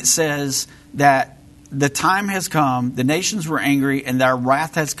 And then it says that the time has come, the nations were angry, and their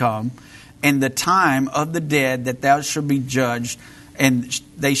wrath has come, and the time of the dead that thou shalt be judged, and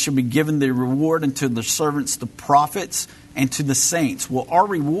they shall be given the reward unto the servants, the prophets, and to the saints. Well, our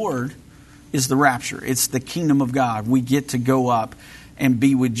reward is the rapture. It's the kingdom of God. We get to go up and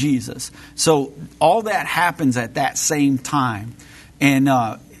be with Jesus. So all that happens at that same time. And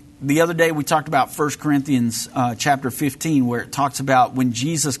the other day we talked about 1 Corinthians chapter 15, where it talks about when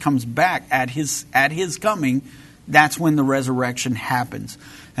Jesus comes back at his coming, that's when the resurrection happens.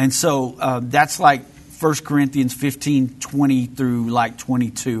 And so that's like 1 Corinthians 15, 20 through like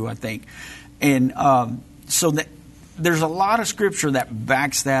 22, I think. And so that there's a lot of scripture that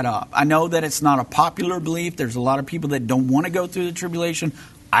backs that up. I know that it's not a popular belief. There's a lot of people that don't want to go through the tribulation.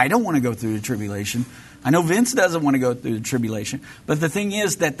 I don't want to go through the tribulation. I know Vince doesn't want to go through the tribulation. But the thing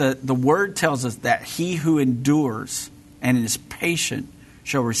is that the Word tells us that he who endures and is patient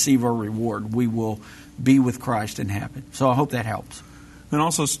shall receive a reward. We will be with Christ in heaven. So I hope that helps. And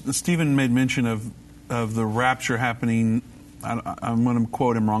also, Stephen made mention of the rapture happening. I'm going to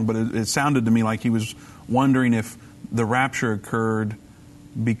quote him wrong, but it sounded to me like he was wondering if the rapture occurred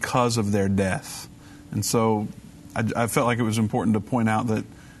because of their death. And so I felt like it was important to point out that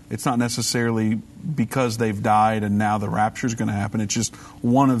it's not necessarily because they've died and now the rapture is going to happen. It's just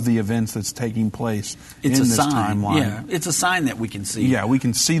one of the events that's taking place in this timeline. Yeah, it's a sign that we can see. Yeah, we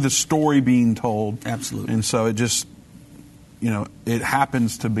can see the story being told. Absolutely. And so it just, it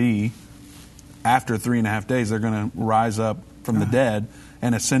happens to be after 3.5 days they're going to rise up from the dead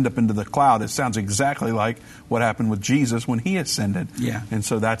and ascend up into the cloud. It sounds exactly like what happened with Jesus when he ascended. Yeah. And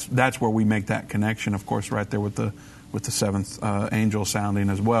so that's where we make that connection, of course, right there with the seventh angel sounding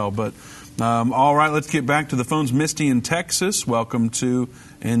as well. But all right, let's get back to the phones. Misty in Texas, welcome to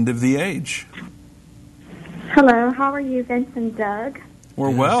End of the Age. Hello, how are you, Vince and Doug? We're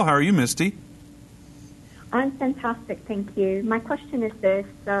well. How are you, Misty? I'm fantastic, thank you. My question is this.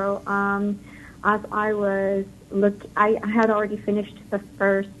 So as I had already finished the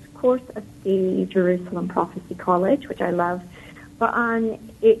first course of the Jerusalem Prophecy College, which I love, but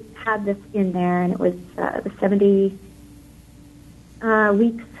it had this in there, and it was the 70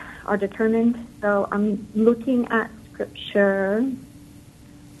 weeks are determined. So I'm looking at Scripture,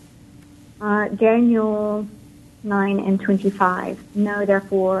 Daniel 9 and 25. Know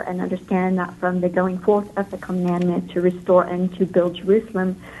therefore and understand that from the going forth of the commandment to restore and to build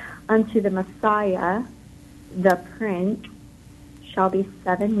Jerusalem unto the Messiah, the Prince, shall be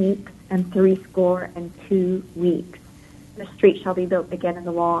 7 weeks and 62 weeks. The street shall be built again in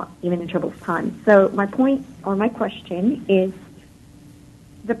the wall, even in troublous times. So my point, or my question is,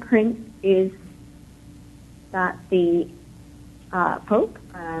 the Prince is that the Pope?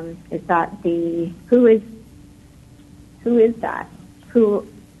 Is that the who is that? Who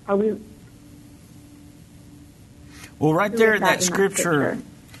are we? Well, right there in that scripture,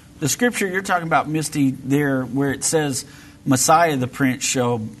 the scripture you're talking about, Misty, there where it says Messiah the Prince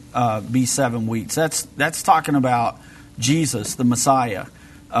shall be 7 weeks. That's talking about Jesus, the Messiah,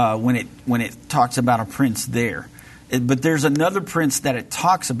 when it talks about a prince there. But there's another prince that it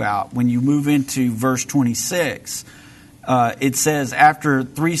talks about when you move into verse 26. It says, after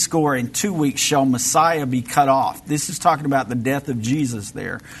 62 weeks shall Messiah be cut off. This is talking about the death of Jesus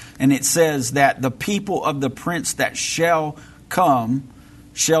there. And it says that the people of the prince that shall come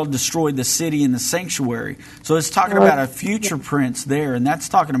shall destroy the city and the sanctuary. So it's talking about a future prince there, and that's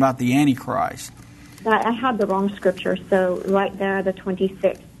talking about the Antichrist. I had the wrong scripture. So right there, the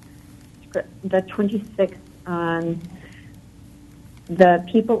 26th, the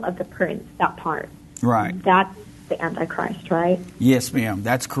people of the prince, that part. Right. That's the Antichrist, right? Yes, ma'am.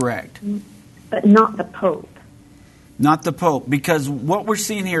 That's correct. But not the Pope. Not the Pope, because what we're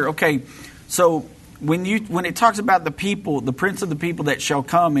seeing here, okay, so when it talks about the people, the prince of the people that shall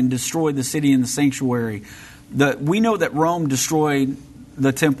come and destroy the city and the sanctuary, we know that Rome destroyed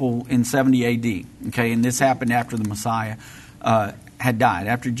the temple in 70 A.D., okay, and this happened after the Messiah had died.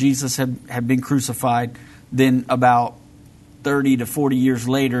 After Jesus had been crucified, then about 30 to 40 years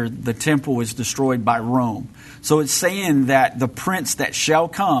later, the temple was destroyed by Rome. So it's saying that the prince that shall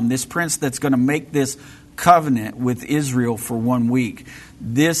come, this prince that's going to make this covenant with Israel for 1 week,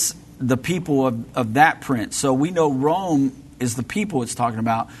 the people of that prince. So we know Rome is the people it's talking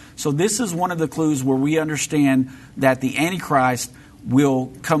about. So this is one of the clues where we understand that the Antichrist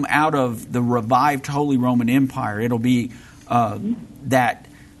will come out of the revived Holy Roman Empire. It'll be that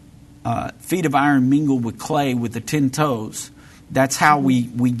feet of iron mingled with clay with the 10 toes. That's how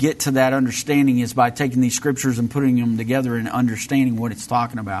we get to that understanding, is by taking these scriptures and putting them together and understanding what it's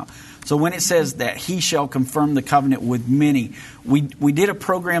talking about. So when it says that he shall confirm the covenant with many, we did a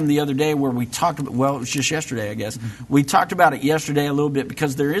program the other day where we talked about, well, it was just yesterday, I guess. We talked about it yesterday a little bit,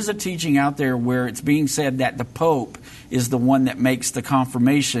 because there is a teaching out there where it's being said that the Pope is the one that makes the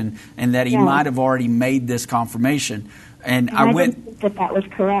confirmation, and that he might have already made this confirmation. And I didn't think that was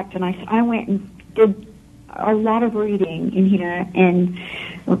correct, and I went and did a lot of reading in here in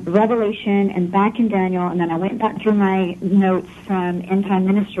Revelation and back in Daniel, and then I went back through my notes from End Time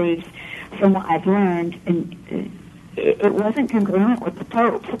Ministries from what I've learned, and it wasn't congruent with the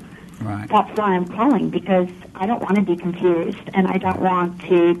Pope. Right. That's why I'm calling, because I don't want to be confused, and I don't want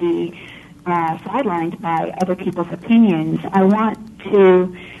to be sidelined by other people's opinions. I want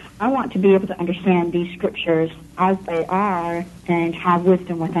to be able to understand these scriptures as they are and have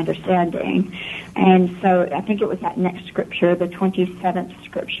wisdom with understanding. And so I think it was that next scripture, the 27th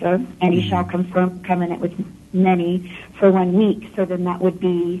scripture, and he shall confirm covenant with many for 1 week. So then that would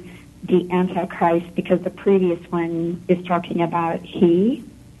be the Antichrist, because the previous one is talking about he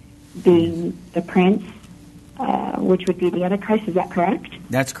being the prince, which would be the Antichrist. Is that correct?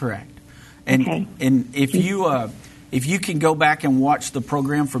 That's correct. And okay. And if you can go back and watch the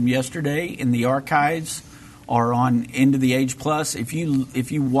program from yesterday in the archives or on End of the Age Plus, if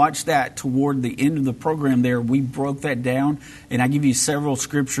you watch that toward the end of the program there, we broke that down, and I give you several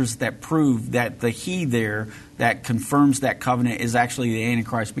scriptures that prove that the he there that confirms that covenant is actually the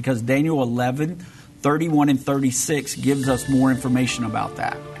Antichrist, because Daniel 11, 31 and 36 gives us more information about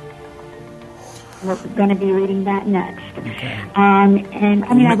that. We're going to be reading that next. Okay. And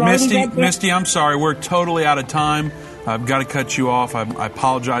I mean, I've already read this. Misty, I'm sorry, we're totally out of time. I've got to cut you off. I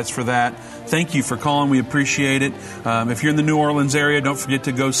apologize for that. Thank you for calling. We appreciate it. If you're in the New Orleans area, don't forget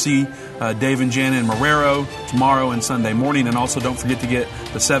to go see Dave and Jan in Marrero tomorrow and Sunday morning. And also don't forget to get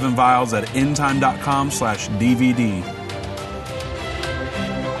the 7 vials at endtime.com/DVD.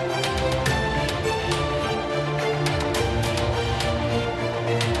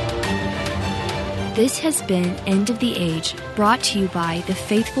 This has been End of the Age, brought to you by the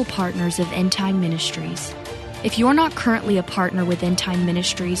faithful partners of End Time Ministries. If you're not currently a partner with End Time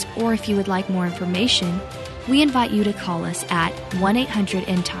Ministries, or if you would like more information, we invite you to call us at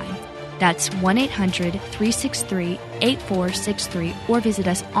 1-800-END-TIME. That's 1-800-363-8463, or visit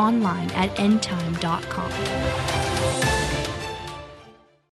us online at endtime.com.